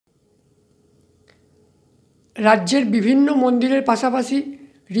রাজ্যের বিভিন্ন মন্দিরের পাশাপাশি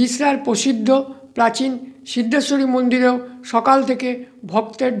রিষড়ার প্রসিদ্ধ প্রাচীন সিদ্ধেশ্বরী মন্দিরেও সকাল থেকে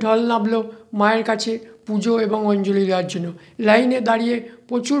ভক্তের ঢল নামল মায়ের কাছে পুজো এবং অঞ্জলি দেওয়ার জন্য। লাইনে দাঁড়িয়ে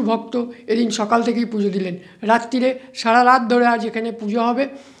প্রচুর ভক্ত এদিন সকাল থেকেই পুজো দিলেন। রাত্রিরে সারা রাত ধরে আজ এখানে পুজো হবে,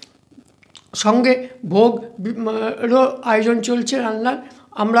 সঙ্গে ভোগেরও আয়োজন চলছে রান্নার।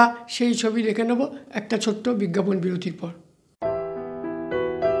 আমরা সেই ছবি দেখে নেব একটা ছোট্ট বিজ্ঞাপন বিরতির পর।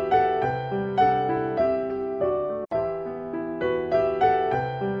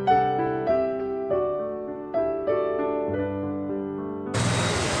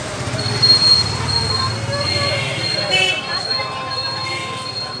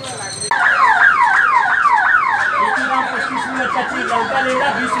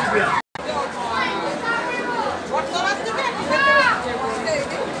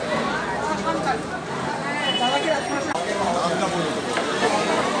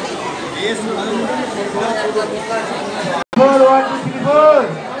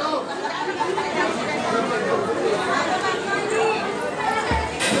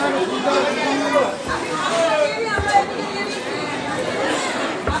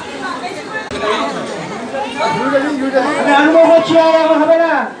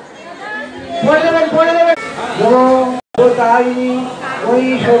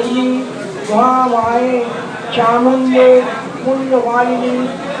 महामाये चामुंडे पुण्यवालिनी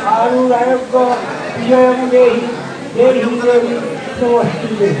आरुरायज्ञ विजयं देहि देहि देवी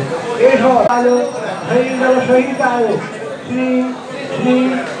नमस्ते। एषो आलो हरिदल सहिताय श्री श्री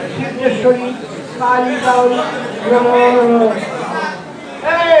सिद्धेश्वरी कालिकावली नमो नमः।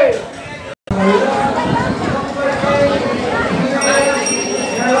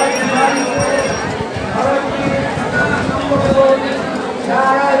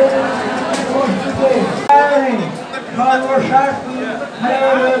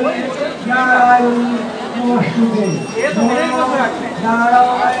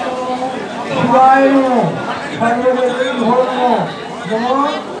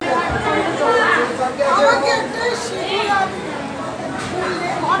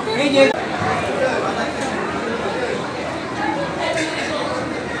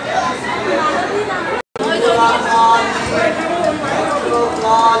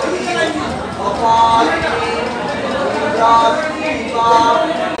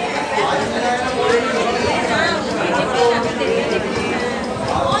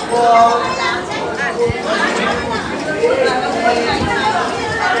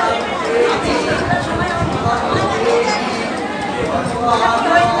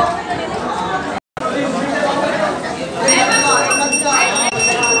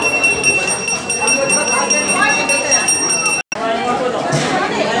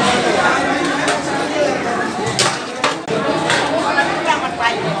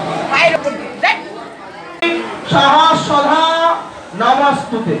 सहस्रधा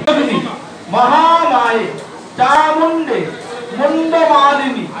नमस्तुते महामाये चामुंडे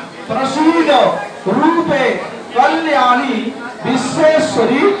मुंडमालिनी प्रसीद रूपे कल्याणी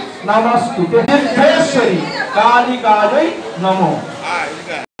विश्वेश्वरी नमस्तुते। सिद्धेश्वरी कालिकायै नमो।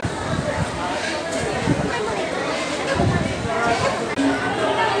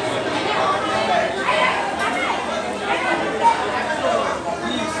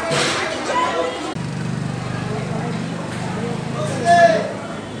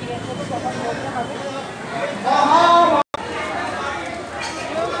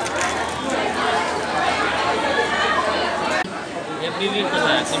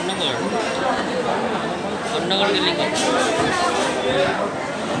 कमनगर के लिखा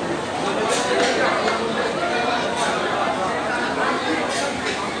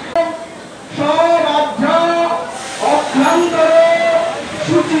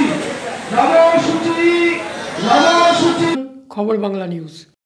খবর বাংলা নিউজ।